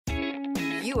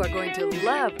You are going to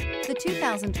love the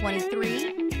 2023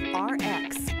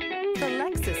 RX. The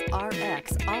Lexus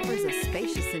RX offers a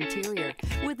spacious interior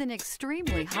with an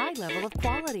extremely high level of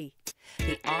quality.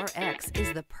 The RX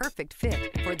is the perfect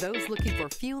fit for those looking for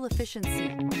fuel efficiency,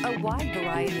 a wide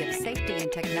variety of safety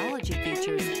and technology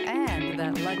features, and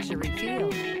that luxury feel.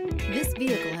 This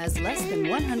vehicle has less than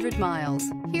 100 miles.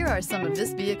 Here are some of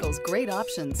this vehicle's great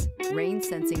options: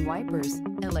 rain-sensing wipers,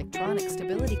 electronic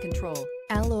stability control,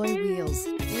 alloy wheels,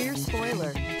 rear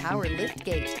spoiler, power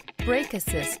liftgate, brake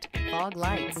assist, fog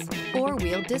lights,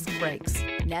 four-wheel disc brakes,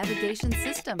 navigation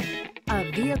system. A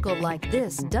vehicle like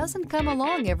this doesn't come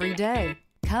along every day.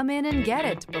 Come in and get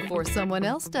it before someone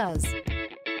else does.